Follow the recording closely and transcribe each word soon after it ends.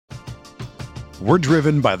We're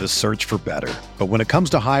driven by the search for better. But when it comes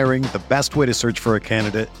to hiring, the best way to search for a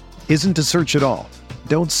candidate isn't to search at all.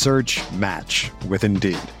 Don't search, match with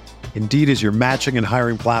Indeed. Indeed is your matching and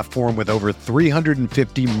hiring platform with over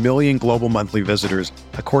 350 million global monthly visitors,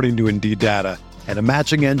 according to Indeed data, and a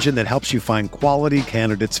matching engine that helps you find quality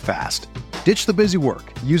candidates fast. Ditch the busy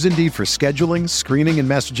work. Use Indeed for scheduling, screening, and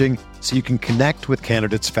messaging so you can connect with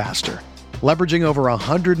candidates faster. Leveraging over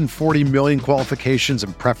 140 million qualifications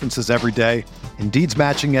and preferences every day, Indeed's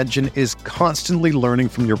matching engine is constantly learning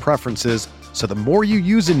from your preferences, so the more you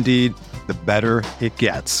use Indeed, the better it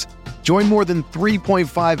gets. Join more than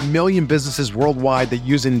 3.5 million businesses worldwide that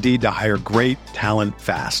use Indeed to hire great talent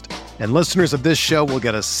fast. And listeners of this show will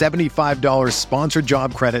get a $75 sponsored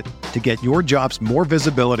job credit to get your jobs more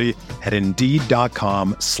visibility at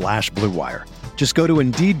Indeed.com/Blue Wire. Just go to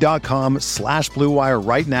Indeed.com/Blue Wire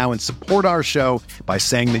right now and support our show by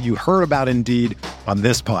saying that you heard about Indeed on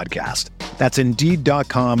this podcast. That's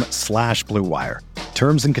Indeed.com/Blue Wire.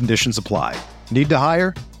 Terms and conditions apply. Need to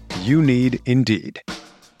hire? You need Indeed.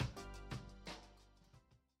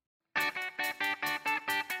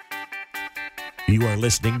 You are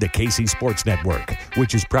listening to KC Sports Network,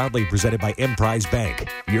 which is proudly presented by Emprise Bank,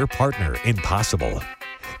 your partner in possible.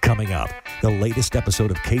 Coming up, the latest episode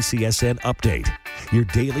of KCSN Update, your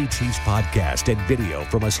daily Chiefs podcast and video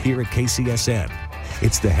from us here at KCSN.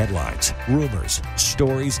 It's the headlines, rumors,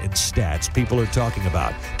 stories, and stats people are talking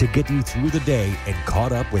about to get you through the day and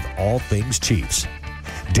caught up with all things Chiefs.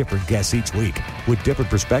 Different guests each week with different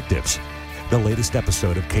perspectives. The latest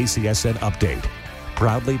episode of KCSN Update,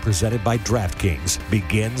 proudly presented by DraftKings,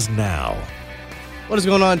 begins now. What is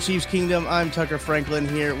going on, Chiefs Kingdom? I'm Tucker Franklin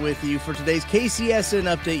here with you for today's KCSN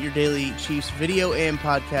Update, your daily Chiefs video and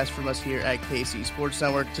podcast from us here at KC Sports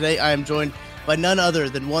Network. Today, I am joined by none other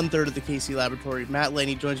than one-third of the KC Laboratory. Matt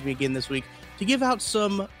Laney joins me again this week to give out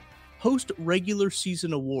some post-regular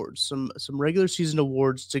season awards, some regular season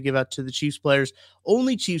awards to give out to the Chiefs players,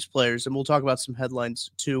 only Chiefs players, and we'll talk about some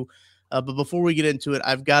headlines too. But before we get into it,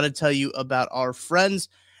 I've got to tell you about our friends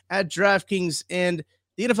at DraftKings, and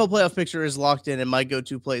the NFL playoff picture is locked in, and my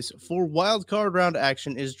go-to place for wild card round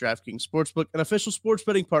action is DraftKings Sportsbook, an official sports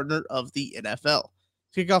betting partner of the NFL.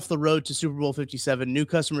 To kick off the road to Super Bowl 57, new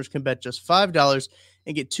customers can bet just $5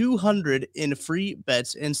 and get $200 in free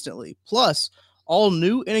bets instantly. Plus, all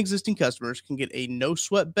new and existing customers can get a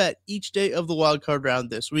no-sweat bet each day of the wild card round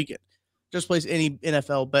this weekend. Just place any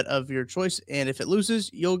NFL bet of your choice, and if it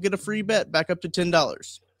loses, you'll get a free bet back up to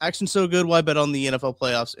 $10. Action's so good, why bet on the NFL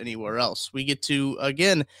playoffs anywhere else? We get to,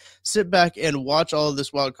 again, sit back and watch all of this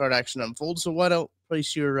wildcard action unfold, so why don't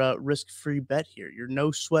place your risk-free bet here, your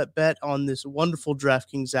no-sweat bet on this wonderful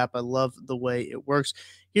DraftKings app. I love the way it works.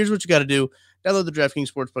 Here's what you got to do. Download the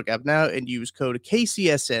DraftKings Sportsbook app now and use code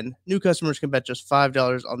KCSN. New customers can bet just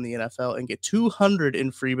 $5 on the NFL and get $200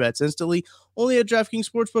 in free bets instantly. Only at DraftKings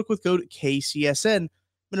Sportsbook with code KCSN.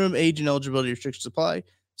 Minimum age and eligibility restrictions apply.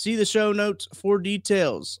 See the show notes for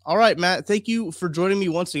details. All right, Matt, thank you for joining me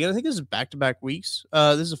once again. I think this is back-to-back weeks.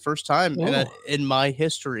 This is the first time in my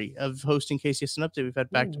history of hosting KCSN Update we've had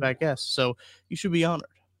back-to-back guests, so you should be honored.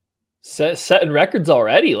 Setting records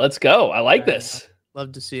already. Let's go. I like this.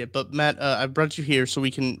 Love to see it. But Matt, I brought you here so we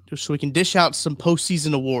can dish out some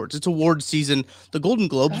postseason awards. It's award season. The Golden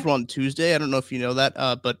Globes were on Tuesday. I don't know if you know that,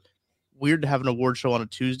 but weird to have an award show on a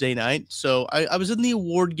Tuesday night. So I was in the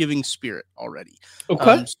award giving spirit already.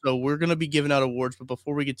 Okay. So we're going to be giving out awards. But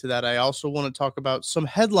before we get to that, I also want to talk about some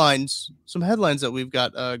headlines that we've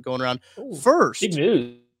got going around. Ooh, First,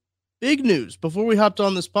 big news. Before we hopped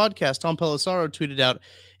on this podcast, Tom Pelissaro tweeted out,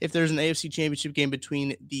 if there's an AFC Championship game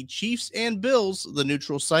between the Chiefs and Bills, the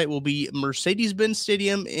neutral site will be Mercedes-Benz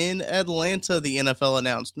Stadium in Atlanta, the NFL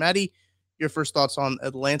announced. Maddie, your first thoughts on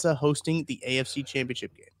Atlanta hosting the AFC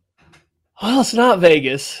Championship game? Well, it's not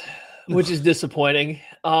Vegas, which is disappointing.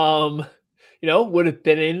 Would have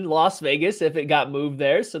been in Las Vegas if it got moved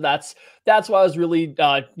there. So that's why I was really,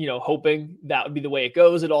 hoping that would be the way it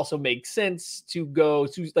goes. It also makes sense to go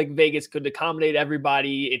to, like, Vegas could accommodate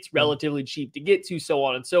everybody. It's relatively cheap to get to, so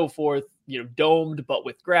on and so forth, domed, but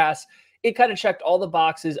with grass. It kind of checked all the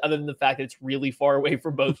boxes other than the fact that it's really far away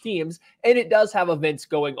from both teams. And it does have events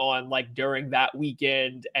going on like during that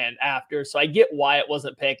weekend and after. So I get why it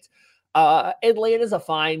wasn't picked. Atlanta's a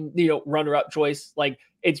fine, runner-up choice. Like,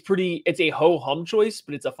 it's a ho-hum choice,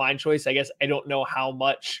 but it's a fine choice. I guess I don't know how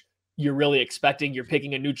much you're really expecting. You're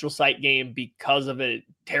picking a neutral site game because of a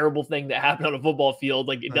terrible thing that happened on a football field.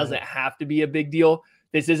 Like, it doesn't have to be a big deal.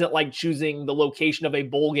 This isn't like choosing the location of a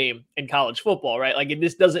bowl game in college football, right? Like,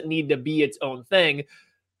 this doesn't need to be its own thing.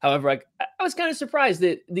 However, I was kind of surprised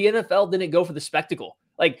that the NFL didn't go for the spectacle.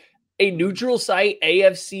 Like, a neutral site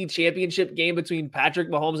AFC championship game between Patrick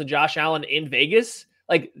Mahomes and Josh Allen in Vegas,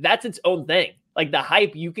 like that's its own thing. Like the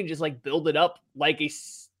hype, you can just like build it up like a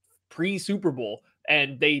pre-Super Bowl,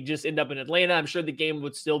 and they just end up in Atlanta. I'm sure the game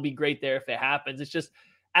would still be great there if it happens. It's just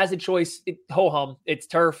as a choice, ho-hum. It's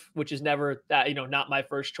turf, which is never that, not my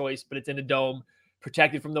first choice, but it's in a dome,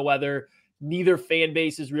 protected from the weather. Neither fan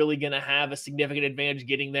base is really going to have a significant advantage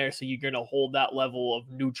getting there, so you're going to hold that level of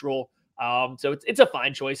neutral. So it's a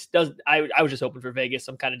fine choice. I was just hoping for Vegas.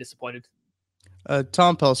 I'm kind of disappointed.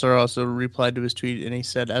 Tom Pelser also replied to his tweet, and he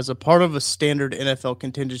said, as a part of a standard NFL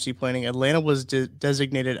contingency planning, Atlanta was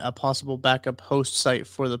designated a possible backup host site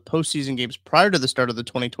for the postseason games prior to the start of the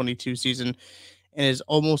 2022 season, and is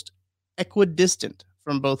almost equidistant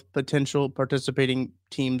from both potential participating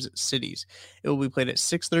teams' cities. It will be played at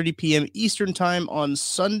 6:30 p.m. Eastern time on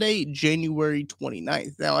Sunday, January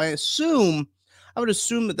 29th. Now, I would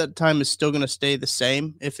assume that time is still going to stay the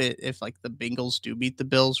same if like the Bengals do beat the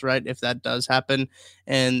Bills, right? If that does happen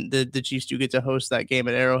and the Chiefs do get to host that game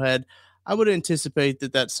at Arrowhead, I would anticipate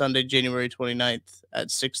that Sunday, January 29th at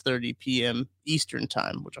 6:30 p.m. Eastern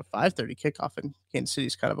time, which a 5:30 kickoff in Kansas City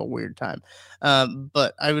is kind of a weird time.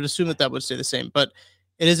 But I would assume that would stay the same. But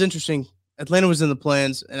it is interesting. Atlanta was in the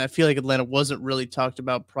plans, and I feel like Atlanta wasn't really talked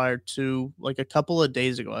about prior to like a couple of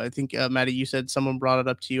days ago. I think, Maddie, you said someone brought it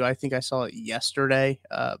up to you. I think I saw it yesterday,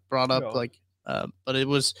 brought up but it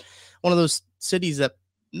was one of those cities that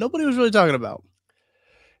nobody was really talking about.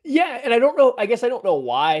 Yeah, and I don't know. I guess I don't know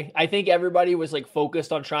why. I think everybody was like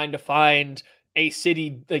focused on trying to find a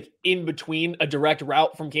city like in between a direct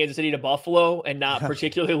route from Kansas City to Buffalo, and not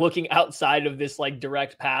particularly looking outside of this like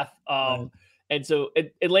direct path. Right. And so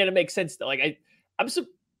Atlanta makes sense. Like this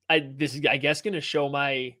is, I guess, going to show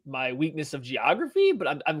my weakness of geography,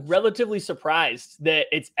 but I'm relatively surprised that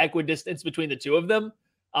it's equidistance between the two of them.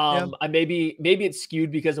 I maybe it's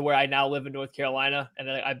skewed because of where I now live in North Carolina, and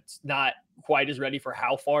I'm not quite as ready for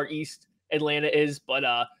how far east Atlanta is. But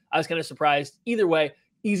I was kind of surprised. Either way,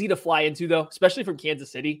 easy to fly into though, especially from Kansas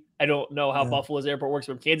City. I don't know how Buffalo's airport works.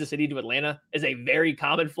 From Kansas City to Atlanta is a very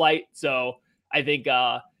common flight, so I think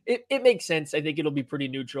it makes sense. I think it'll be pretty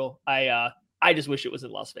neutral. I just wish it was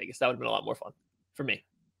in Las Vegas. That would have been a lot more fun for me.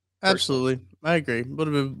 Absolutely. I agree. Would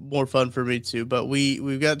have been more fun for me too, but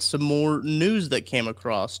we've got some more news that came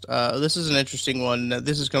across. This is an interesting one.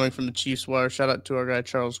 This is coming from the Chiefs Wire. Shout out to our guy,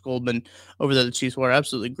 Charles Goldman over there at the Chiefs Wire.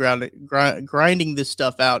 Absolutely grinding this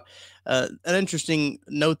stuff out. An interesting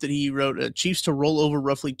note that he wrote, Chiefs to roll over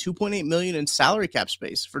roughly $2.8 million in salary cap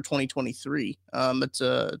space for 2023.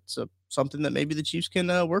 It's something that maybe the Chiefs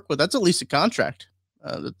can work with. That's at least a contract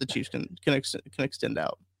that the Chiefs can extend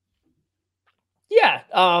out. Yeah,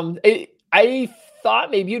 I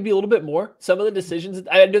thought maybe it'd be a little bit more. Some of the decisions,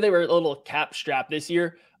 I knew they were a little cap strapped this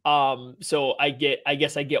year, so I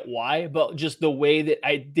guess I get why. But just the way that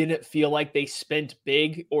I didn't feel like they spent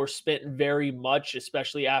big or spent very much,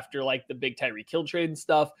 especially after like the big Tyreek Hill trade and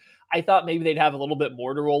stuff. I thought maybe they'd have a little bit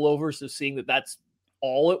more to roll over. So seeing that that's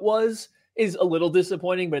all it was is a little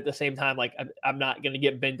disappointing, but at the same time, like I'm not going to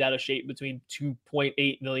get bent out of shape between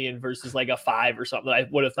 2.8 million versus like a 5 or something. I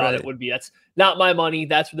would have thought it would be. That's not my money.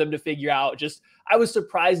 That's for them to figure out. Just, I was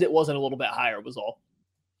surprised it wasn't a little bit higher was all.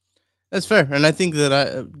 That's fair. And I think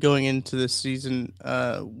that going into this season,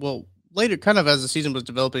 later, kind of as the season was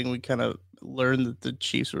developing, we kind of learned that the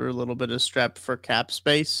Chiefs were a little bit strapped for cap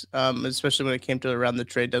space, especially when it came to around the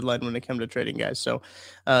trade deadline, when it came to trading guys. So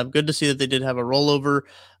good to see that they did have a rollover.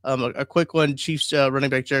 A quick one, Chiefs running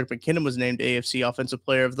back Jerick McKinnon was named AFC Offensive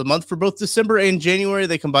Player of the Month for both December and January.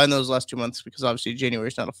 They combined those last 2 months because obviously January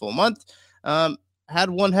is not a full month. Had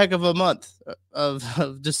one heck of a month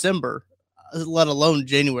of December, let alone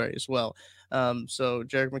January as well. So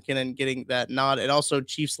Jerick McKinnon getting that nod, and also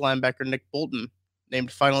Chiefs linebacker Nick Bolton named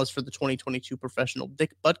finalist for the 2022 Professional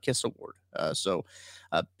Dick Butkus Award. So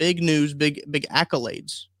big news, big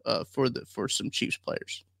accolades for some Chiefs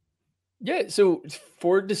players. Yeah, so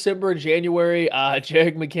for December and January,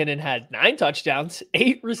 Jerick McKinnon had 9 touchdowns,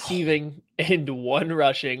 8 receiving, and 1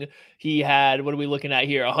 rushing. He had, what are we looking at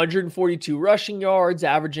here? 142 rushing yards,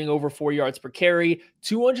 averaging over 4 yards per carry,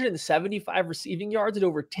 275 receiving yards, and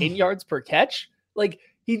over 10 yards per catch. Like,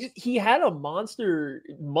 he had a monster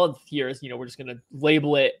month here, as we're just going to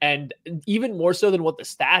label it. And even more so than what the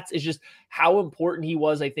stats is just how important he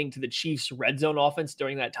was, I think, to the Chiefs red zone offense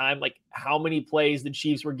during that time. Like how many plays the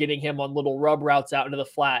Chiefs were getting him on little rub routes out into the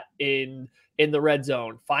flat in the red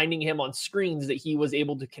zone, finding him on screens that he was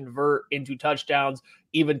able to convert into touchdowns,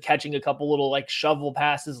 even catching a couple little like shovel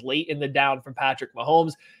passes late in the down from Patrick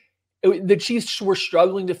Mahomes. The Chiefs were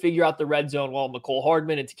struggling to figure out the red zone while Mecole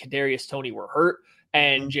Hardman and Kadarius Toney were hurt.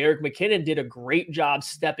 And Jerick McKinnon did a great job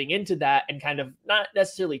stepping into that and kind of not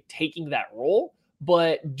necessarily taking that role,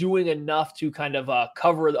 but doing enough to kind of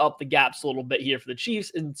cover up the gaps a little bit here for the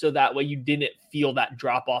Chiefs. And so that way you didn't feel that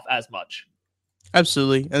drop off as much.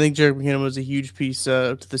 Absolutely. I think Jerick McKinnon was a huge piece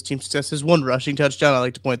to this team's success. His one rushing touchdown, I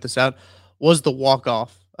like to point this out, was the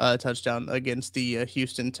walk-off touchdown against the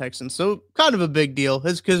Houston Texans. So kind of a big deal.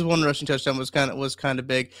 His one rushing touchdown was kind of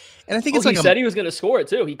big. And I think he said he was going to score it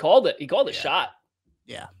too. He called it. He called a shot.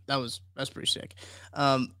 Yeah, that's pretty sick.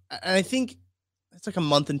 And I think it's like a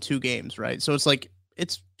month and 2 games, right? So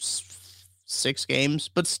it's 6 games,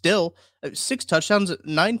 but still 6 touchdowns,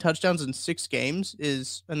 9 touchdowns in 6 games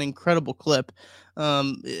is an incredible clip.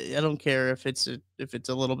 I don't care if it's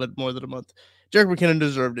a little bit more than a month. Jerick McKinnon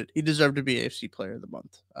deserved it. He deserved to be AFC Player of the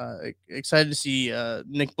Month. Excited to see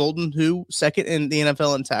Nick Bolton, who second in the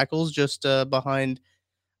NFL in tackles, just behind.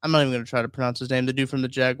 I'm not even going to try to pronounce his name. The dude from the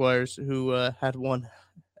Jaguars who had one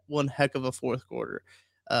heck of a fourth quarter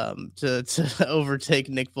to overtake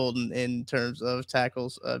Nick Bolton in terms of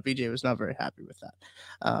tackles. BJ was not very happy with that.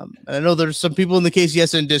 And I know there's some people in the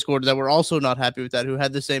KCSN Discord that were also not happy with that, who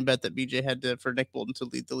had the same bet that BJ had for Nick Bolton to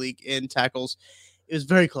lead the league in tackles. It was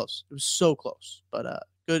very close. It was so close, but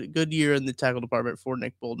good year in the tackle department for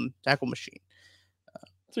Nick Bolton, tackle machine.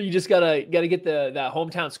 So you just gotta get that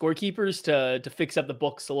hometown scorekeepers to fix up the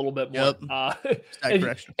books a little bit more.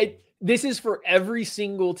 Yep. This is for every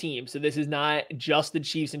single team. So this is not just the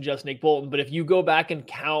Chiefs and just Nick Bolton. But if you go back and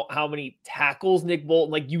count how many tackles Nick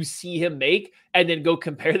Bolton, like you see him make, and then go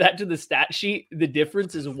compare that to the stat sheet, the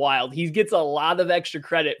difference is wild. He gets a lot of extra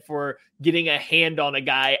credit for getting a hand on a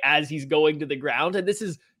guy as he's going to the ground. And this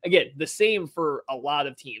is, again, the same for a lot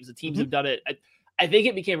of teams. The teams have done it. I think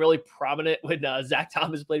it became really prominent when Zach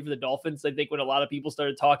Thomas played for the Dolphins. I think when a lot of people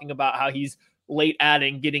started talking about how he's late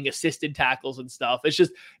adding, getting assisted tackles and stuff.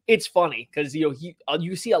 It's funny because,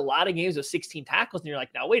 you see a lot of games of 16 tackles and you're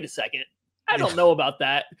like, now, wait a second. I don't know about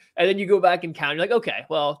that. And then you go back and count. You're like, okay,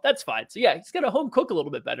 well, that's fine. So yeah, he's got to home cook a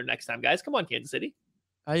little bit better next time, guys. Come on, Kansas City.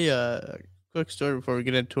 Quick story before we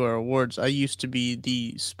get into our awards. I used to be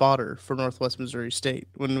the spotter for Northwest Missouri State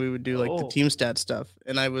when we would do the team stat stuff.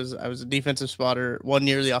 And I was a defensive spotter 1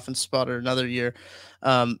 year, the offensive spotter another year.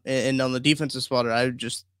 And on the defensive spotter, I would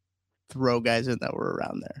just throw guys in that were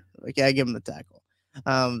around there. I give them the tackle.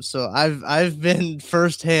 So I've been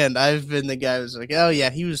firsthand. I've been the guy who's like, oh yeah,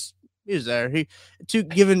 he was there.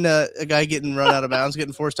 Given a guy getting run out of bounds,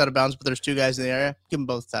 getting forced out of bounds, but there's 2 guys in the area, give them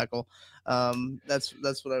both tackle. That's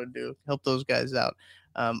what I would do. Help those guys out.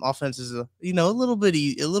 Offense is a little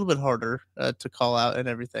bit harder to call out and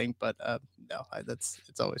everything, but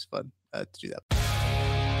it's always fun to do that.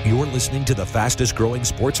 You're listening to the fastest growing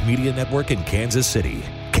sports media network in Kansas City,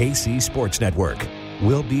 KC Sports Network.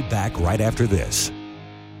 We'll be back right after this.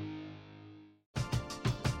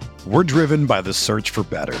 We're driven by the search for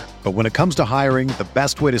better. But when it comes to hiring, the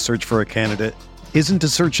best way to search for a candidate isn't to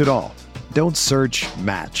search at all. Don't search,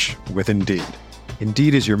 match with Indeed.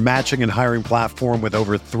 Indeed is your matching and hiring platform with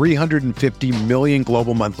over 350 million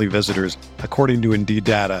global monthly visitors, according to Indeed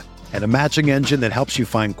data, and a matching engine that helps you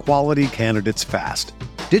find quality candidates fast.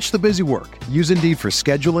 Ditch the busy work. Use Indeed for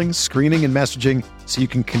scheduling, screening, and messaging so you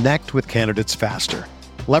can connect with candidates faster.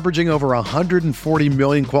 Leveraging over 140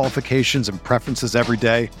 million qualifications and preferences every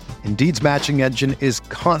day, Indeed's matching engine is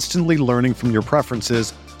constantly learning from your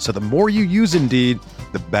preferences, so the more you use Indeed,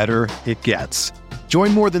 the better it gets.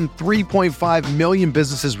 Join more than 3.5 million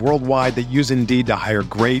businesses worldwide that use Indeed to hire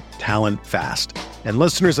great talent fast. And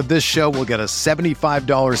listeners of this show will get a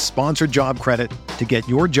 $75 sponsored job credit to get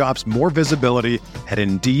your jobs more visibility at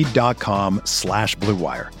Indeed.com/Blue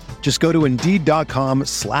Wire. Just go to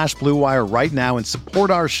Indeed.com/Blue Wire right now and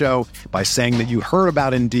support our show by saying that you heard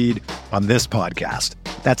about Indeed on this podcast.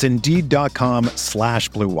 That's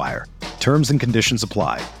Indeed.com/Blue Wire. Terms and conditions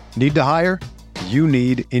apply. Need to hire? You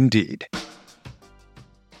need Indeed.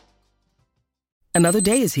 Another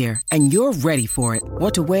day is here, and you're ready for it.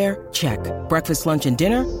 What to wear? Check. Breakfast, lunch, and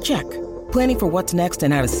dinner? Check. Planning for what's next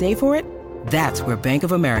and how to save for it? That's where Bank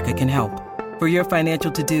of America can help. For your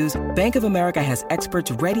financial to-dos, Bank of America has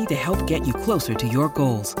experts ready to help get you closer to your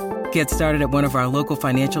goals. Get started at one of our local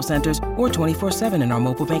financial centers or 24/7 in our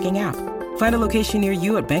mobile banking app. Find a location near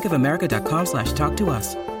you at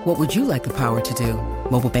bankofamerica.com/talktous. What would you like the power to do?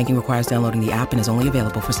 Mobile banking requires downloading the app and is only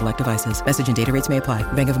available for select devices. Message and data rates may apply.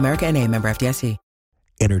 Bank of America N.A., member FDIC.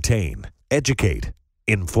 Entertain, educate,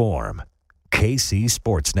 inform. KC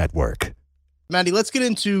Sports Network. Maddie, let's get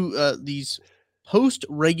into these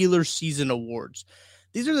post-regular season awards.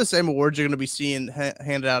 These are the same awards you're going to be seeing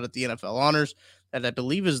handed out at the NFL Honors, that I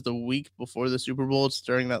believe is the week before the Super Bowl. It's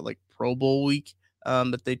during that Pro Bowl week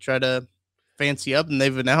that they try to fancy up, and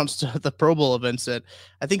they've announced the Pro Bowl events that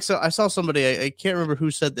I think so. I saw somebody, I can't remember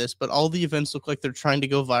who said this, but all the events look like they're trying to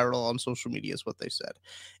go viral on social media is what they said.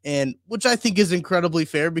 And which I think is incredibly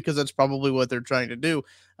fair because that's probably what they're trying to do.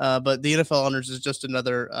 But the NFL Honors is just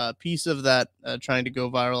another piece of that, trying to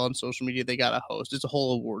go viral on social media. They got a host. It's a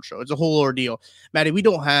whole award show. It's a whole ordeal. Maddie,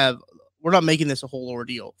 we're not making this a whole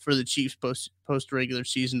ordeal for the Chiefs post regular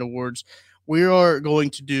season awards. We are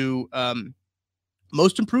going to do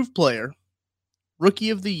most improved player,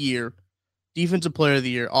 rookie of the year, defensive player of the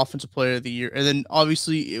year, offensive player of the year, and then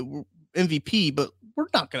obviously MVP, but we're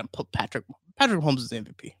not going to put Patrick Mahomes as the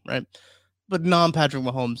MVP, right? But non-Patrick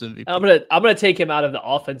Mahomes MVP. I'm gonna take him out of the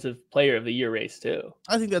offensive player of the year race too.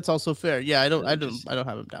 I think that's also fair. Yeah, I don't have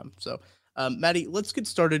him down. So, Maddie, let's get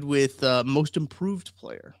started with most improved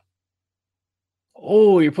player.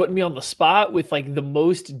 Oh, you're putting me on the spot with like the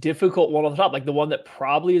most difficult one on the top, like the one that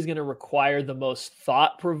probably is going to require the most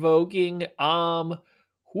thought-provoking. I'm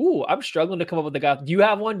struggling to come up with the guy. Do you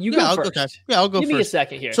have one? You go first. Okay. Yeah, I'll go first. Give me a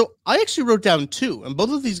second here. So I actually wrote down two, and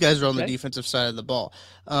both of these guys are on the defensive side of the ball.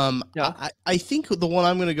 I think the one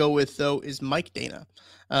I'm going to go with, though, is Mike Dana.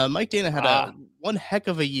 Mike Dana had one heck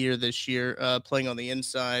of a year this year, playing on the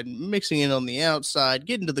inside, mixing in on the outside,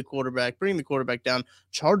 getting to the quarterback, bringing the quarterback down.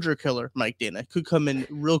 Charger killer Mike Dana could come in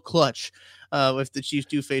real clutch if the Chiefs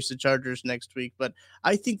do face the Chargers next week. But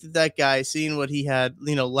I think that guy, seeing what he had,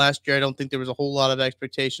 last year, I don't think there was a whole lot of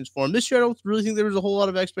expectations for him. This year, I don't really think there was a whole lot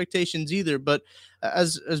of expectations either. But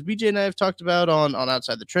as BJ and I have talked about on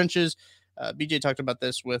Outside the Trenches, BJ talked about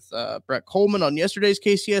this with Brett Coleman on yesterday's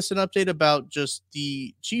KCSN update about just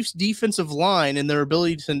the Chiefs' defensive line and their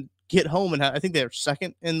ability to get home. And I think they're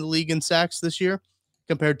second in the league in sacks this year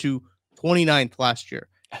compared to 29th last year.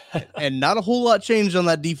 And not a whole lot changed on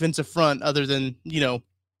that defensive front other than,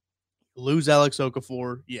 lose Alex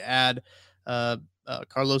Okafor, you add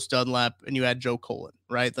Carlos Dunlap, and you add Joe Cullen,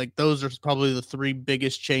 right? Like those are probably the three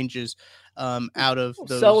biggest changes out of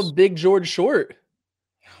those. Sell Big George short.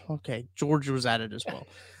 Okay, George was at it as well.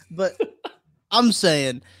 But I'm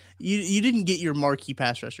saying you didn't get your marquee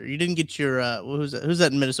pass rusher. You didn't get your who's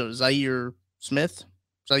that in Minnesota? Zaire Smith?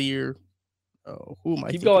 Who am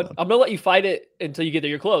I? Keep going. I'm gonna let you fight it until you get there.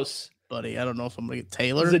 You're close. Buddy, I don't know if I'm gonna get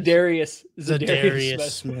Taylor. Zadarius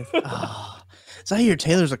Smith. Zaire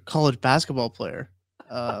Taylor's a college basketball player.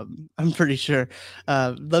 I'm pretty sure.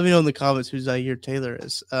 Let me know in the comments who Zaire Taylor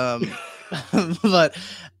is. But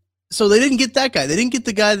so they didn't get that guy. They didn't get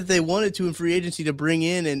the guy that they wanted to in free agency to bring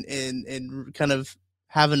in and kind of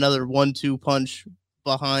have another 1-2 punch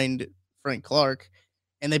behind Frank Clark.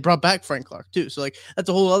 And they brought back Frank Clark too. So like that's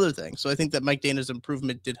a whole other thing. So I think that Mike Dana's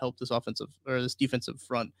improvement did help this this defensive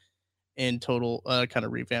front in total kind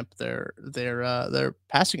of revamp their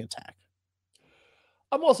passing attack.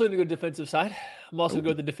 I'm also going to go defensive side. I'm also going to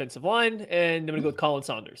go with the defensive line, and I'm going to go with Colin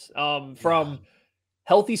Saunders. From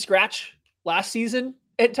healthy scratch last season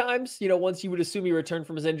at times, once you would assume he returned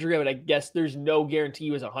from his injury, I guess there's no guarantee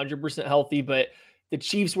he was 100% healthy, but the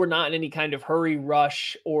Chiefs were not in any kind of hurry,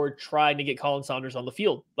 rush, or trying to get Colin Saunders on the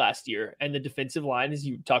field last year. And the defensive line, as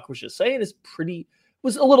Tuck was just saying,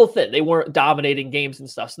 was a little thin. They weren't dominating games and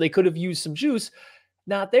stuff, so they could have used some juice.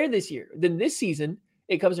 Not there this year. Then this season,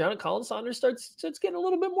 it comes around and Colin Saunders starts getting a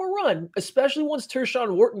little bit more run, especially once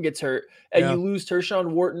Tershawn Wharton gets hurt and you lose Tershawn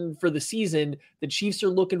Wharton for the season. The Chiefs are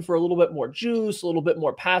looking for a little bit more juice, a little bit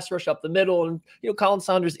more pass rush up the middle. And, Colin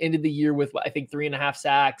Saunders ended the year with, I think, 3.5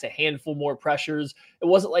 sacks, a handful more pressures. It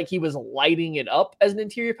wasn't like he was lighting it up as an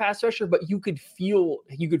interior pass rusher, but you could feel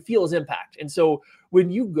his impact. And so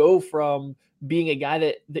when you go from being a guy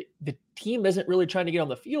that the team isn't really trying to get on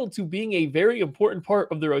the field to being a very important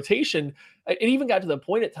part of the rotation, it even got to the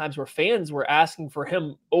point at times where fans were asking for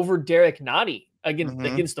him over Derek Nottie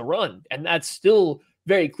against the run. And that's still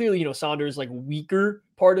very clearly, Saunders' weaker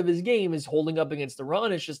part of his game is holding up against the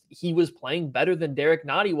run. It's just he was playing better than Derek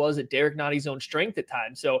Nottie was at Derek Nottie's own strength at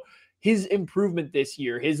times. So his improvement this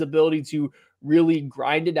year, his ability to really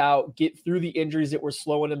grind it out, get through the injuries that were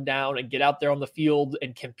slowing him down, and get out there on the field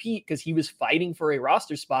and compete because he was fighting for a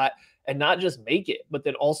roster spot and not just make it, but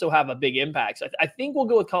then also have a big impact. So I think we'll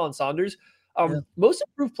go with Colin Saunders. Most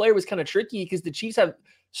improved player was kind of tricky because the Chiefs have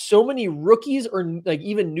so many rookies or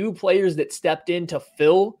even new players that stepped in to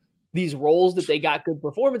fill these roles that they got good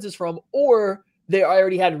performances from, or they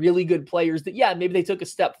already had really good players that, maybe they took a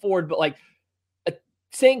step forward, but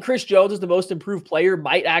saying Chris Jones is the most improved player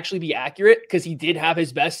might actually be accurate because he did have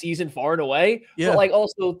his best season far and away. Yeah. But like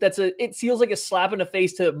also it feels like a slap in the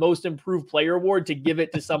face to most improved player award to give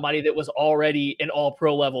it to somebody that was already an all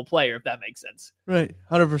pro level player, if that makes sense. Right.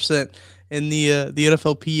 100%. And the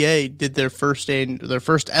NFLPA did their first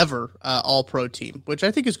ever all pro team, which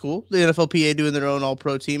I think is cool. The NFLPA doing their own all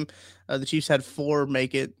pro team. The Chiefs had 4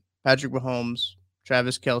 make it: Patrick Mahomes,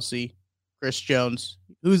 Travis Kelce, Chris Jones.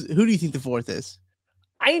 Who do you think the 4th is?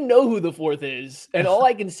 I know who the 4th is, and all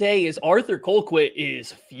I can say is Arthur Colquitt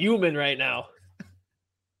is fuming right now.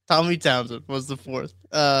 Tommy Townsend was the 4th.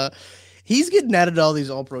 He's getting added to all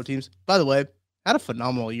these all-pro teams. By the way, had a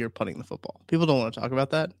phenomenal year punting the football. People don't want to talk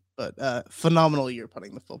about that, but phenomenal year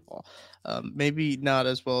punting the football. Maybe not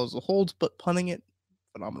as well as the holds, but punting it,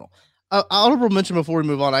 phenomenal. Honorable mention before we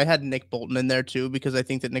move on, I had Nick Bolton in there too, because I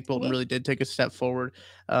think that Nick Bolton really did take a step forward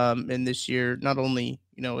in this year, not only,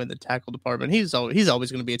 in the tackle department. He's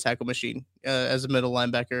always going to be a tackle machine as a middle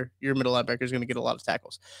linebacker. Your middle linebacker is going to get a lot of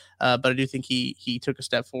tackles. But I do think he took a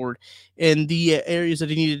step forward in the areas that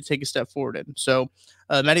he needed to take a step forward in. So,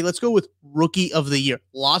 Maddie, let's go with Rookie of the Year.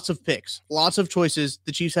 Lots of picks, lots of choices.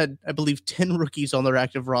 The Chiefs had, I believe, 10 rookies on their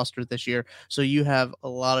active roster this year. So you have a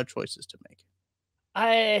lot of choices to make.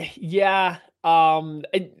 The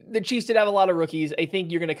Chiefs did have a lot of rookies. I think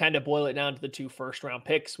you're going to kind of boil it down to the 2 first-round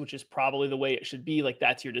picks, which is probably the way it should be. Like,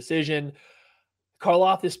 that's your decision.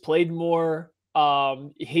 Karlaftis played more.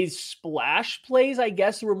 His splash plays, I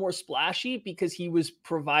guess, were more splashy because he was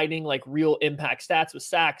providing like real impact stats with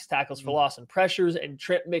sacks, tackles for loss, and pressures. And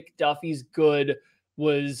Trent McDuffie's good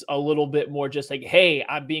was a little bit more just like, hey,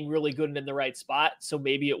 I'm being really good and in the right spot. So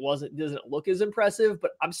maybe it doesn't look as impressive,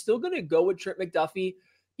 but I'm still going to go with Trent McDuffie,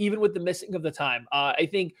 even with the missing of the time. I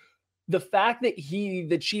think the fact that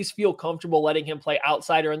the Chiefs feel comfortable letting him play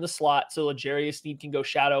outside or in the slot so L'Jarius Sneed can go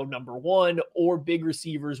shadow number 1 or big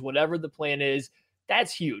receivers, whatever the plan is,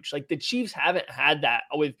 that's huge. Like the Chiefs haven't had that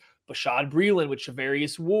with Bashad Breeland, with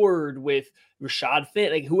Charvarius Ward, with Rashad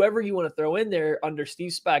Finn, like whoever you want to throw in there under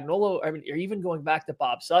Steve Spagnuolo, or even going back to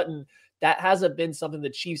Bob Sutton, that hasn't been something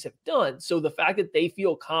the Chiefs have done. So the fact that they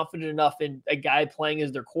feel confident enough in a guy playing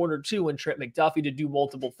as their corner 2 and Trent McDuffie to do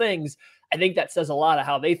multiple things, I think that says a lot of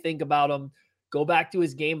how they think about him. Go back to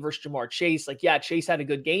his game versus Jamar Chase. Like, yeah, Chase had a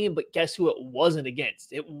good game, but guess who it wasn't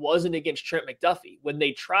against? It wasn't against Trent McDuffie. When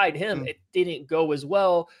they tried him, it didn't go as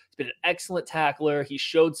well. He's been an excellent tackler. He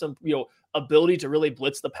showed some, ability to really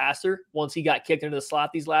blitz the passer once he got kicked into the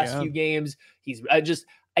slot these last few games.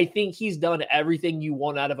 I think he's done everything you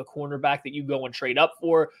want out of a cornerback that you go and trade up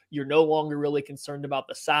for. You're no longer really concerned about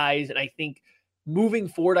the size. And I think moving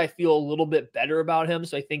forward, I feel a little bit better about him.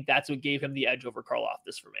 So I think that's what gave him the edge over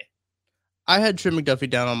Karlaftis for me. I had Trent McDuffie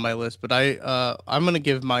down on my list, but I'm going to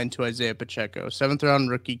give mine to Isaiah Pacheco. 7th round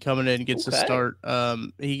rookie coming in, gets a start.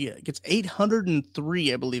 He gets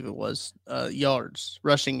 803, I believe it was,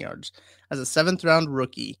 rushing yards. As a 7th round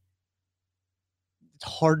rookie, it's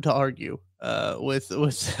hard to argue with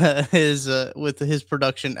his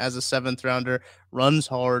production as a 7th rounder. Runs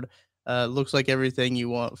hard. Looks like everything you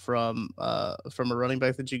want from a running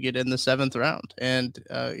back that you get in the 7th round.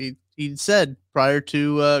 And he said prior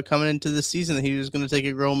to coming into the season that he was going to take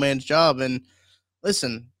a grown man's job. And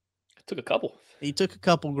listen, he took a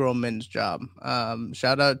couple grown men's job.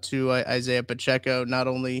 Shout out to Isaiah Pacheco. Not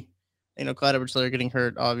only, Clyde Edwards-Helaire getting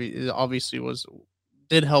hurt obviously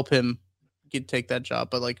did help him take that job,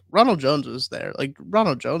 but like Ronald Jones was there. Like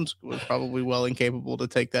Ronald Jones was probably well and capable to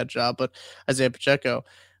take that job, but Isaiah Pacheco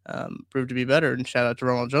proved to be better. And shout out to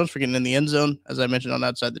Ronald Jones for getting in the end zone, as I mentioned, on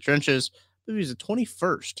Outside the Trenches. I believe he's the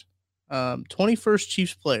 21st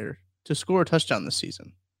Chiefs player to score a touchdown this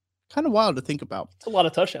season. Kind of wild to think about. It's a lot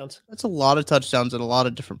of touchdowns. That's a lot of touchdowns and a lot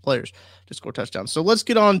of different players to score touchdowns. So let's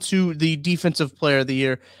get on to the Defensive Player of the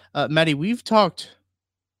Year. Maddie, we've talked.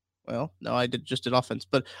 Well, no, I just did offense,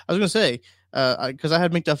 but I was going to say, because I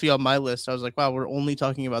had McDuffie on my list, I was like, wow, we're only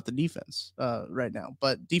talking about the defense right now.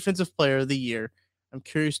 But Defensive Player of the Year, I'm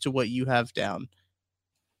curious to what you have down.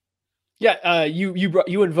 Yeah,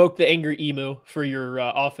 you invoked the angry emu for your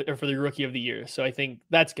for the Rookie of the Year, so I think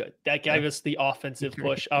that's good. That gave us the offensive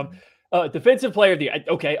push. Defensive Player of the Year.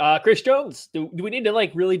 Okay, Chris Jones. Do we need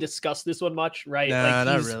to really discuss this one much? Right? Nah,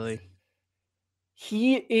 not really.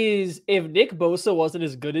 He is. If Nick Bosa wasn't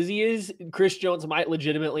as good as he is, Chris Jones might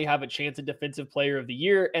legitimately have a chance at Defensive Player of the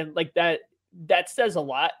Year, and that says a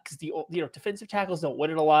lot because defensive tackles don't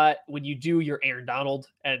win it a lot. When you do, you're Aaron Donald,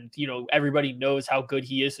 and everybody knows how good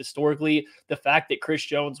he is historically. The fact that Chris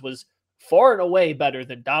Jones was far and away better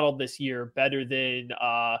than Donald this year, better than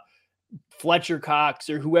Fletcher Cox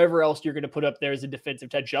or whoever else you're going to put up there as a defensive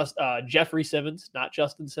tech, Jeffrey Simmons, not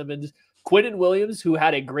Justin Simmons, Quentin Williams, who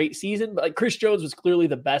had a great season, but like Chris Jones was clearly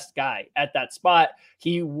the best guy at that spot.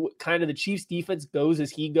 Kind of the Chiefs defense goes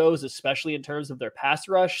as he goes, especially in terms of their pass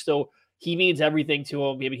rush. So he means everything to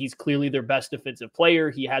him. I mean, he's clearly their best defensive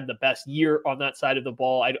player. He had the best year on that side of the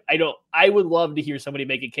ball. I would love to hear somebody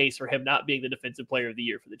make a case for him not being the defensive player of the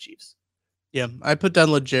year for the Chiefs. Yeah, I put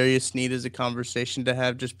down L'Jarius Sneed as a conversation to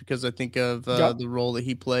have just because I think of the role that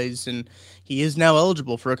he plays, and he is now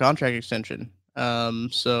eligible for a contract extension.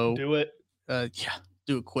 So do it.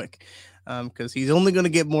 Do it quick, because he's only going to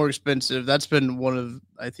get more expensive. That's been one of,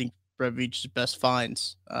 I think, Brett Veach's best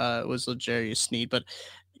finds was L'Jarius Sneed. But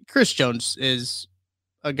Chris Jones is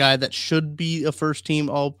a guy that should be a first-team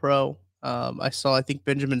All-Pro. I think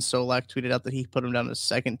Benjamin Solak tweeted out that he put him down as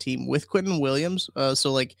second team with Quentin Williams.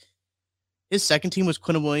 So, like, his second team was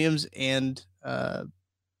Quentin Williams and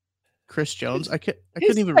Chris Jones. I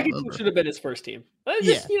couldn't even remember. Should have been his first team.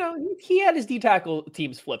 He had his D-tackle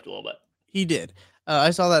teams flipped a little bit. He did.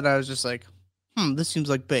 I saw that and I was just like, this seems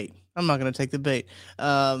like bait. I'm not going to take the bait.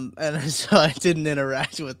 And so I didn't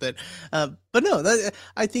interact with it. But no,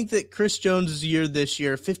 I think that Chris Jones' year this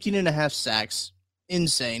year, 15.5 sacks,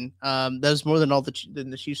 insane. That was more than all the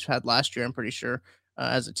Chiefs had last year, I'm pretty sure,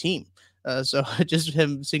 as a team. So just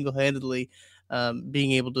him single-handedly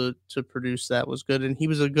being able to produce that was good. And he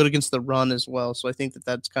was good against the run as well. So I think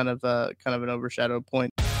that's kind of an overshadowed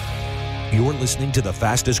point. You're listening to the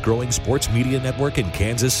fastest growing sports media network in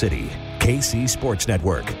Kansas City, KC Sports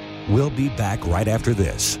Network. We'll be back right after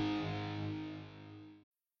this.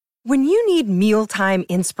 When you need mealtime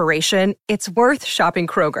inspiration, it's worth shopping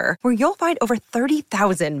Kroger, where you'll find over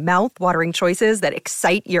 30,000 mouth-watering choices that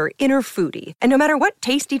excite your inner foodie. And no matter what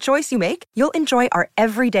tasty choice you make, you'll enjoy our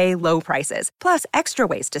everyday low prices, plus extra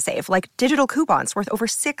ways to save, like digital coupons worth over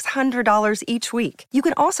 $600 each week. You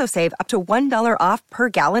can also save up to $1 off per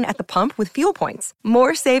gallon at the pump with fuel points.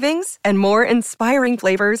 More savings and more inspiring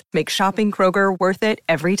flavors make shopping Kroger worth it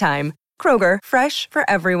every time. Kroger, fresh for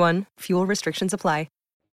everyone. Fuel restrictions apply.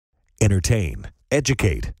 Entertain,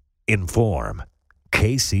 educate, inform.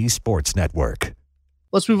 KC Sports Network.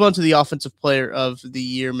 Let's move on to the offensive player of the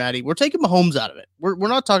year, Maddie. We're taking Mahomes out of it. We're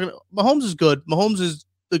not talking. Mahomes is good. Mahomes is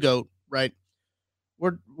the GOAT, right?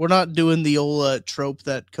 We're not doing the old trope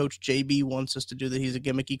that Coach JB wants us to do, that he's a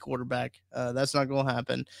gimmicky quarterback. That's not going to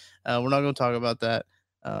happen. We're not going to talk about that.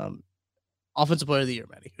 Offensive player of the year,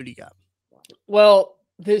 Maddie. Who do you got? Well,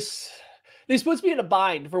 This puts me in a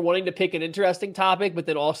bind for wanting to pick an interesting topic, but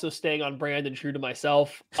then also staying on brand and true to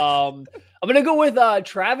myself. I'm going to go with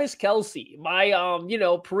Travis Kelce,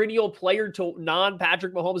 my perennial player to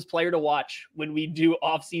non-Patrick Mahomes player to watch when we do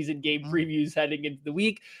off-season game previews heading into the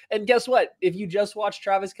week. And guess what? If you just watch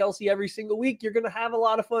Travis Kelce every single week, you're going to have a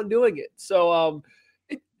lot of fun doing it. So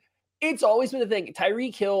it's always been a thing.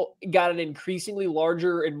 Tyreek Hill got an increasingly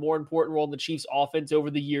larger and more important role in the Chiefs offense over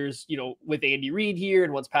the years, with Andy Reid here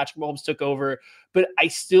and once Patrick Mahomes took over. But I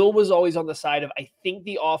still was always on the side of, I think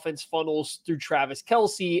the offense funnels through Travis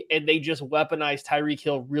Kelce, and they just weaponize Tyreek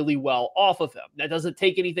Hill really well off of him. That doesn't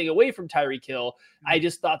take anything away from Tyreek Hill. I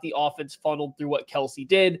just thought the offense funneled through what Kelce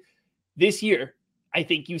did. This year, I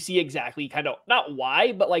think you see exactly kind of not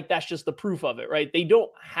why, but like that's just the proof of it, right? They don't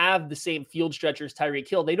have the same field stretchers Tyreek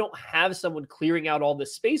Hill. They don't have someone clearing out all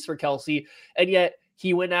this space for Kelce. And yet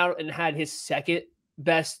he went out and had his second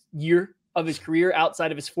best year of his career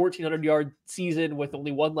outside of his 1,400-yard season with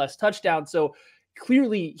only one less touchdown. So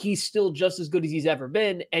clearly he's still just as good as he's ever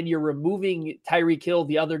been. And you're removing Tyreek Hill,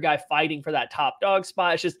 the other guy fighting for that top dog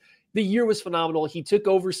spot. It's just, the year was phenomenal. He took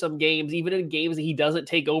over some games, even in games that he doesn't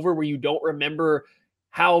take over, where you don't remember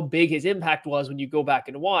how big his impact was when you go back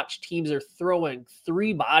and watch. Teams are throwing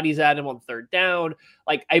 3 bodies at him on third down.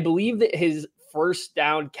 Like, I believe that his first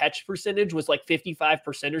down catch percentage was like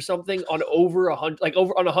 55% or something on over 100, like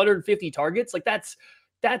over on 150 targets. Like that's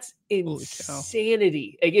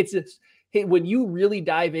insanity. Like it's when you really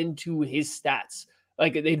dive into his stats,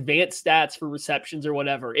 like the advanced stats for receptions or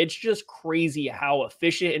whatever, it's just crazy how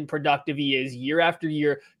efficient and productive he is year after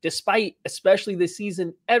year, despite, especially this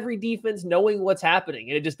season, every defense knowing what's happening,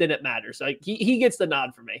 and it just didn't matter. So like, he gets the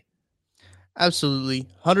nod for me. Absolutely.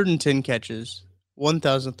 110 catches,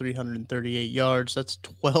 1,338 yards. That's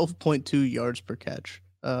 12.2 yards per catch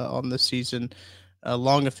on this season.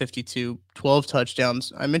 Long of 52, 12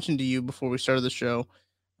 touchdowns. I mentioned to you before we started the show,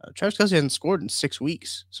 Travis Kelce hadn't scored in 6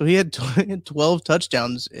 weeks. So he had 12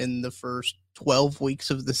 touchdowns in the first 12 weeks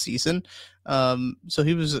of the season. So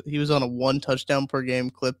he was on a 1 touchdown per game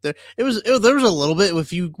clip there. There was a little bit,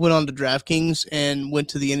 if you went on to DraftKings and went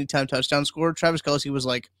to the anytime touchdown score, Travis Kelce was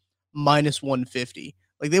like minus 150.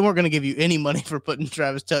 Like, they weren't going to give you any money for putting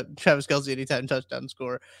Travis Kelce anytime touchdown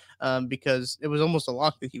score, because it was almost a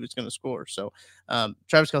lock that he was going to score. So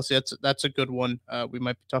Travis Kelce, that's a good one. We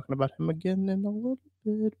might be talking about him again in a little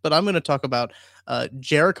bit, but I'm going to talk about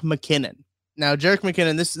Jerick McKinnon. Now, Jerick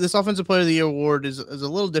McKinnon, this Offensive Player of the Year award is a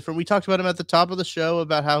little different. We talked about him at the top of the show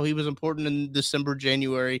about how he was important in December,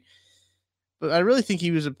 January, but I really think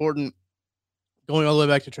he was important going all the way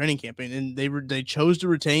back to training camp. And they chose to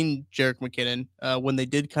retain Jerick McKinnon when they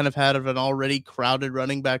did kind of have an already crowded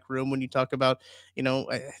running back room. When you talk about,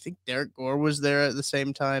 I think Derek Gore was there at the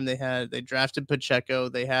same time. They drafted Pacheco.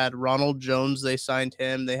 They had Ronald Jones. They signed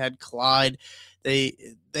him. They had Clyde. They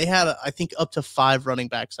had, I think, up to 5 running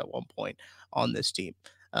backs at one point on this team.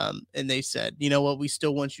 And they said, you know what, we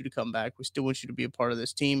still want you to come back. We still want you to be a part of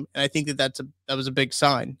this team. And I think that was a big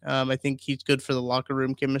sign. I think he's good for the locker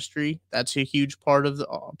room chemistry. That's a huge part of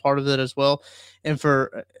it as well. And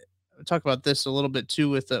talk about this a little bit too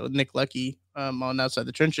with Nick Leckie on Outside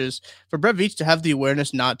the Trenches, for Brett Veach to have the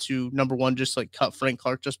awareness not to, number one, just like cut Frank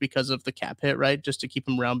Clark just because of the cap hit, right? Just to keep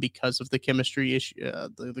him around because of the chemistry issue,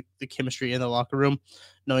 the chemistry in the locker room,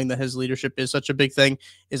 knowing that his leadership is such a big thing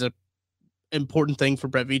is a important thing for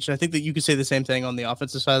Brett Veach. And I think that you could say the same thing on the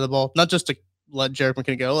offensive side of the ball, not just to let Jerick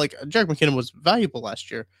McKinnon go. Like, Jerick McKinnon was valuable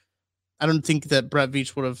last year. I don't think that Brett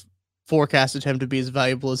Veach would have forecasted him to be as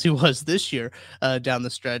valuable as he was this year down the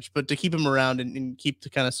stretch, but to keep him around and keep the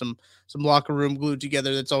kind of some locker room glued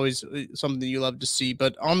together, that's always something that you love to see.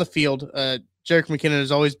 But on the field, Jerick McKinnon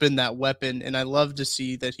has always been that weapon, and I love to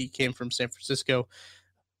see that he came from San Francisco,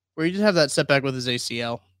 where he did have that setback with his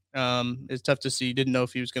ACL. It's tough to see. Didn't know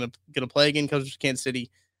if he was gonna play again. Comes to Kansas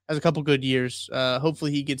City, has a couple good years.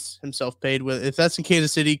 Hopefully he gets himself paid. With if that's in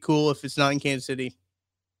Kansas City, cool. If it's not in Kansas City,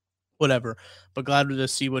 whatever. But glad to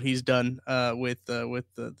see what he's done with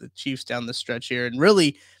the Chiefs down the stretch here. And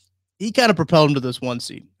really, he kind of propelled him to this 1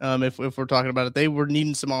 seed. If we're talking about it, they were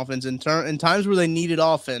needing some offense in times where they needed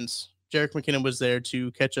offense. Jerick McKinnon was there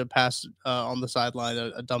to catch a pass on the sideline,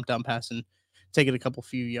 a dump down pass, and take it a couple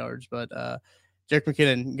few yards. But Jerick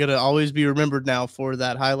McKinnon gonna always be remembered now for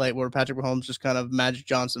that highlight where Patrick Mahomes just kind of Magic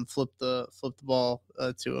Johnson flipped the ball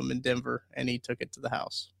to him in Denver, and he took it to the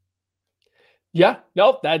house. Yeah,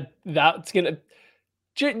 no, that's a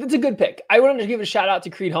good pick. I wanted to give a shout out to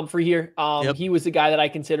Creed Humphrey here. He was the guy that I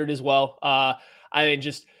considered as well. I mean,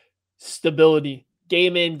 just stability,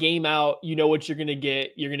 game in, game out. You know what you're going to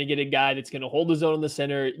get. You're going to get a guy that's going to hold his own in the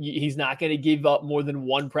center. He's not going to give up more than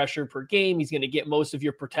 1 pressure per game. He's going to get most of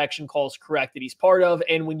your protection calls correct that he's part of.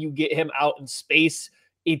 And when you get him out in space,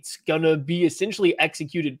 it's going to be essentially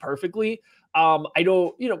executed perfectly. I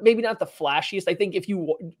don't, maybe not the flashiest. I think if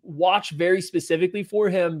you watch very specifically for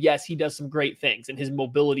him, yes, he does some great things and his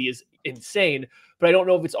mobility is insane, but I don't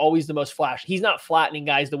know if it's always the most flashy. He's not flattening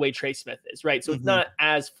guys the way Trey Smith is, right? So It's not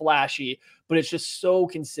as flashy, but it's just so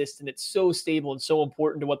consistent. It's so stable and so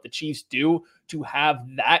important to what the Chiefs do to have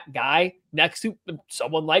that guy next to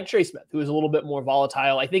someone like Trey Smith, who is a little bit more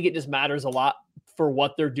volatile. I think it just matters a lot for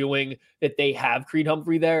what they're doing that they have Creed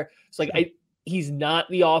Humphrey there. So he's not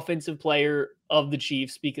the offensive player of the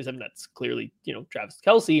Chiefs because that's clearly, Travis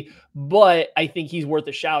Kelce, but I think he's worth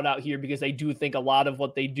a shout out here because I do think a lot of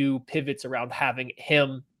what they do pivots around having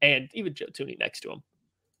him and even Joe Thuney next to him.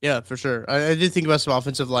 Yeah, for sure. I did think about some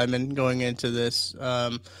offensive linemen going into this.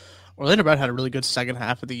 Orlando Brown had a really good second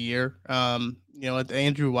half of the year.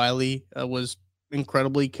 Andrew Wiley was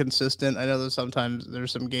incredibly consistent. I know that sometimes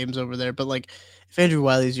there's some games over there, but if Andrew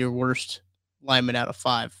Wiley is your worst lineman out of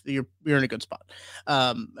 5, you're in a good spot.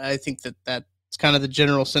 I think that's kind of the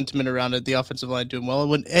general sentiment around it. The offensive line doing well.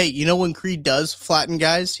 And when Creed does flatten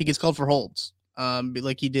guys, he gets called for holds.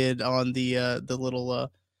 Like he did on the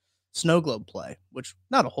little snow globe play, which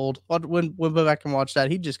not a hold. When we go back and watch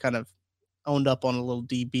that, he just kind of owned up on a little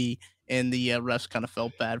DB, and the refs kind of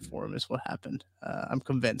felt bad for him. Is what happened. I'm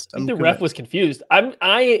convinced. Ref was confused.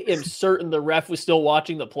 I am certain the ref was still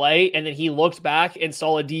watching the play, and then he looked back and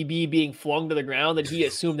saw a DB being flung to the ground, and he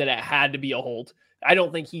assumed that it had to be a hold. I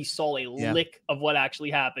don't think he saw a lick of what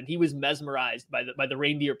actually happened. He was mesmerized by the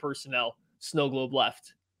reindeer personnel. Snow globe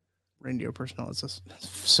left. Reindeer personnel is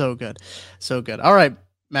so good, so good. All right,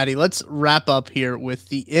 Maddie, let's wrap up here with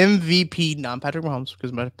the MVP, not Patrick Mahomes,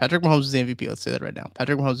 because Patrick Mahomes is the MVP. Let's say that right now.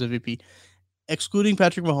 Patrick Mahomes is MVP. Excluding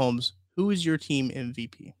Patrick Mahomes, who is your team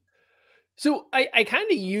MVP? So I kind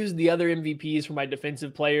of used the other MVPs for my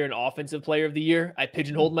defensive player and offensive player of the year. I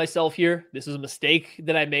pigeonholed myself here. This is a mistake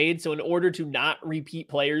that I made. So in order to not repeat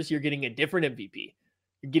players, you're getting a different MVP.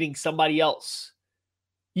 You're getting somebody else.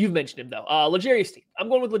 You've mentioned him, though. L'Jarius Sneed. I'm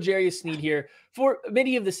going with L'Jarius Sneed here for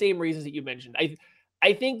many of the same reasons that you mentioned.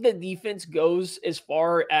 I think the defense goes as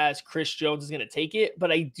far as Chris Jones is going to take it,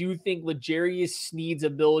 but I do think L'Jarius Sneed's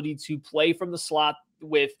ability to play from the slot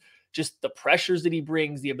with just the pressures that he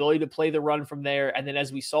brings, the ability to play the run from there, and then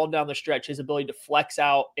as we saw down the stretch, his ability to flex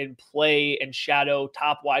out and play and shadow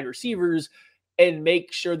top wide receivers and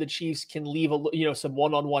make sure the Chiefs can leave some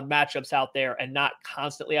one-on-one matchups out there and not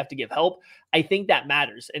constantly have to give help. I think that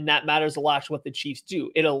matters, and that matters a lot to what the Chiefs do.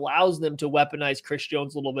 It allows them to weaponize Chris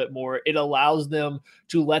Jones a little bit more. It allows them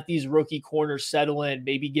to let these rookie corners settle in,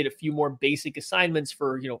 maybe get a few more basic assignments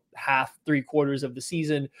for, half, 3/4 of the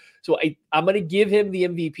season. So I'm going to give him the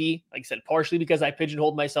MVP, like I said, partially because I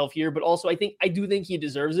pigeonholed myself here, but also I do think he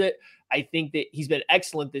deserves it. I think that he's been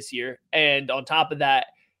excellent this year. And on top of that,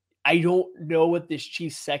 I don't know what this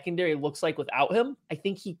Chiefs secondary looks like without him. I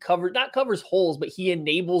think he not covers holes, but he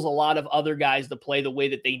enables a lot of other guys to play the way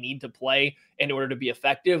that they need to play in order to be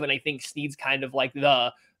effective. And I think Sneed's kind of like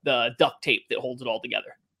the duct tape that holds it all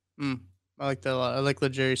together. I like that a lot. I like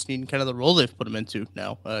L'Jarius Sneed and kind of the role they've put him into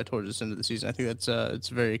now towards this end of the season. I think it's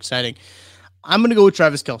very exciting. I'm going to go with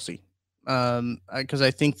Travis Kelce because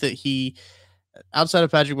I think that he, outside of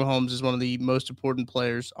Patrick Mahomes, is one of the most important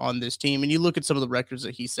players on this team. And you look at some of the records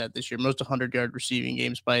that he set this year, most 100-yard receiving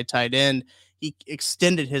games by a tight end. He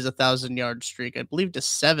extended his 1,000-yard streak, I believe, to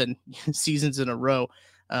 7 seasons in a row.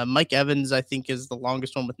 Mike Evans, I think, is the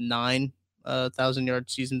longest one with 9 1,000-yard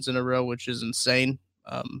seasons in a row, which is insane.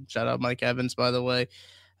 Shout out Mike Evans, by the way.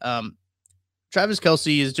 Travis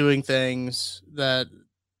Kelce is doing things that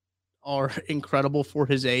are incredible for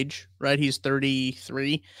his age, right? He's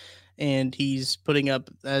 33. And he's putting up,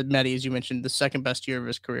 Maddie, as you mentioned, the second best year of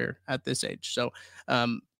his career at this age. So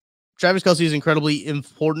Travis Kelce is incredibly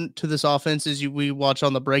important to this offense. As we watch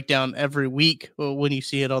on the breakdown every week, when you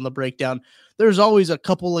see it on the breakdown, there's always a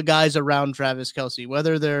couple of guys around Travis Kelce,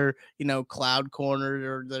 whether they're, cloud cornered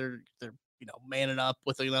or they're manning up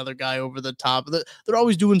with another guy over the top. They're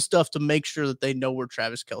always doing stuff to make sure that they know where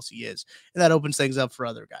Travis Kelce is. And that opens things up for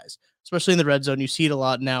other guys, especially in the red zone. You see it a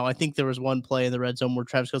lot now. I think there was one play in the red zone where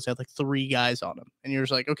Travis Kelce had like 3 guys on him. And you're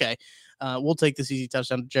just like, okay, we'll take this easy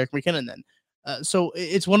touchdown to Jerick McKinnon then. So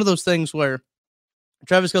it's one of those things where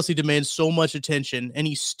Travis Kelce demands so much attention and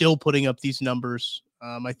he's still putting up these numbers.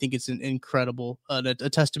 I think it's an incredible, a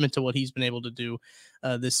testament to what he's been able to do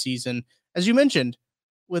this season. As you mentioned,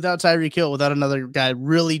 without Tyreek Hill, without another guy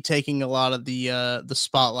really taking a lot of the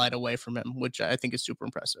spotlight away from him, which I think is super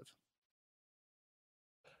impressive.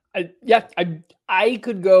 I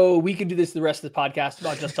could go, we could do this the rest of the podcast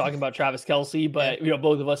about just talking about Travis Kelce, but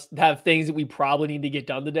both of us have things that we probably need to get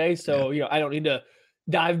done today. So, I don't need to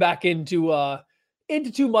dive back into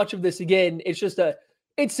too much of this again. It's just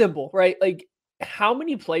it's simple, right? Like, how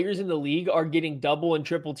many players in the league are getting double and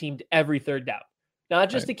triple teamed every third down? Not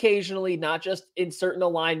just occasionally, not just in certain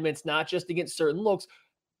alignments, not just against certain looks.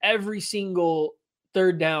 Every single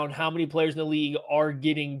third down, how many players in the league are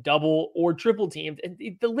getting double or triple teamed? And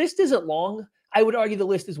the list isn't long. I would argue the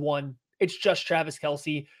list is 1. It's just Travis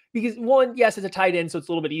Kelce. Because 1, yes, it's a tight end, so it's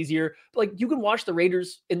a little bit easier. But like, you can watch the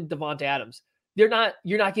Raiders and Devonta Adams. You're not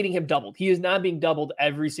getting him doubled. He is not being doubled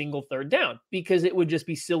every single third down because it would just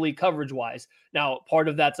be silly coverage-wise. Now, part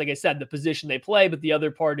of that's, like I said, the position they play, but the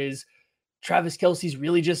other part is Travis Kelce's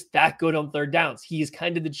really just that good on third downs. He is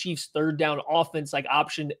kind of the Chiefs' third down offense, like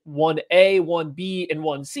option 1A, 1B, and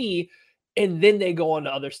 1C, and then they go on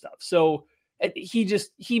to other stuff. So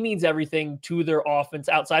he means everything to their offense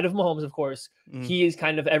outside of Mahomes, of course. He is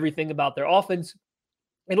kind of everything about their offense.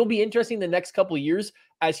 It'll be interesting the next couple of years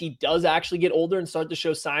as he does actually get older and start to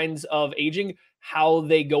show signs of aging, how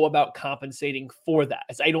they go about compensating for that.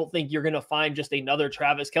 As I don't think you're going to find just another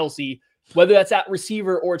Travis Kelce, whether that's at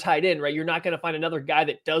receiver or tight end, right? You're not going to find another guy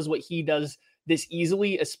that does what he does this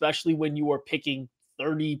easily, especially when you are picking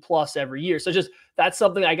 30 plus every year. So just, that's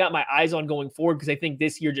something I got my eyes on going forward, because I think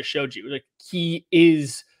this year just showed you, like, he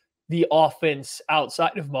is the offense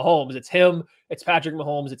outside of Mahomes. It's him, it's Patrick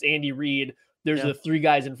Mahomes, it's Andy Reid. There's the 3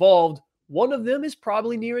 guys involved. One of them is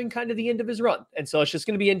probably nearing kind of the end of his run. And so it's just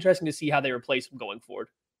going to be interesting to see how they replace him going forward.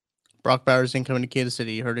 Brock Bowers incoming to Kansas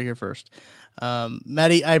City. You heard it here first.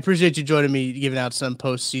 Maddie, I appreciate you joining me, giving out some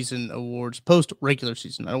postseason awards, post-regular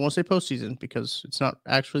season. I don't want to say postseason because it's not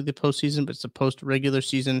actually the postseason, but it's a post-regular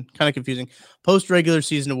season. Kind of confusing. Post-regular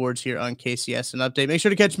season awards here on KCSN Update. Make sure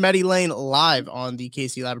to catch Maddie Lane live on the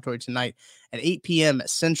KC Laboratory tonight at 8 p.m.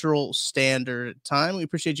 Central Standard Time. We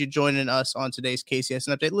appreciate you joining us on today's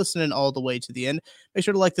KCSN Update, listening all the way to the end. Make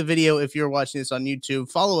sure to like the video if you're watching this on YouTube.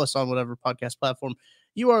 Follow us on whatever podcast platform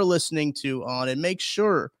you are listening to on, and make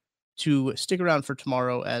sure to stick around for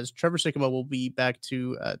tomorrow, as Trevor Sikkema will be back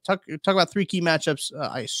to talk about 3 key matchups,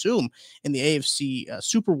 I assume, in the AFC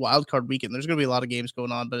Super Wildcard Weekend. There's going to be a lot of games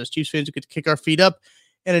going on, but as Chiefs fans, we get to kick our feet up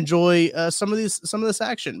and enjoy some of this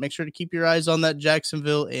action. Make sure to keep your eyes on that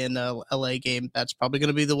Jacksonville and LA game. That's probably going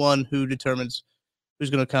to be the one who determines who's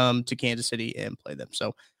going to come to Kansas City and play them.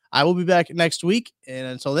 So I will be back next week, and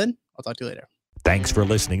until then, I'll talk to you later. Thanks for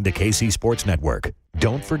listening to KC Sports Network.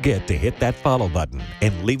 Don't forget to hit that follow button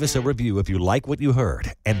and leave us a review if you like what you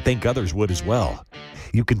heard and think others would as well.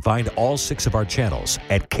 You can find all 6 of our channels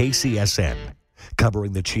at KCSN,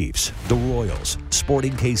 covering the Chiefs, the Royals,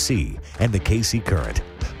 Sporting KC, and the KC Current,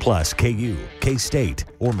 plus KU, K-State,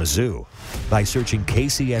 or Mizzou, by searching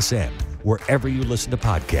KCSN wherever you listen to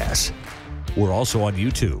podcasts. We're also on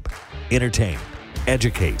YouTube. Entertain,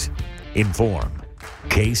 educate, inform.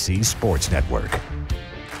 KC Sports Network.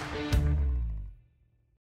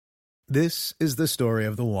 This is the story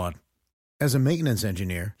of the one. As a maintenance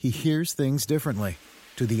engineer, he hears things differently.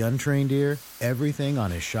 To the untrained ear, everything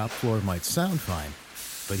on his shop floor might sound fine,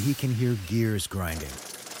 but he can hear gears grinding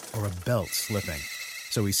or a belt slipping.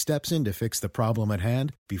 So he steps in to fix the problem at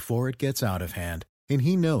hand before it gets out of hand. And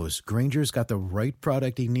he knows Grainger's got the right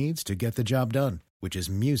product he needs to get the job done, which is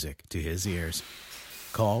music to his ears.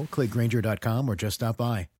 Call, click Grainger.com, or just stop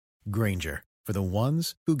by. Grainger, for the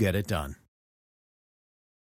ones who get it done.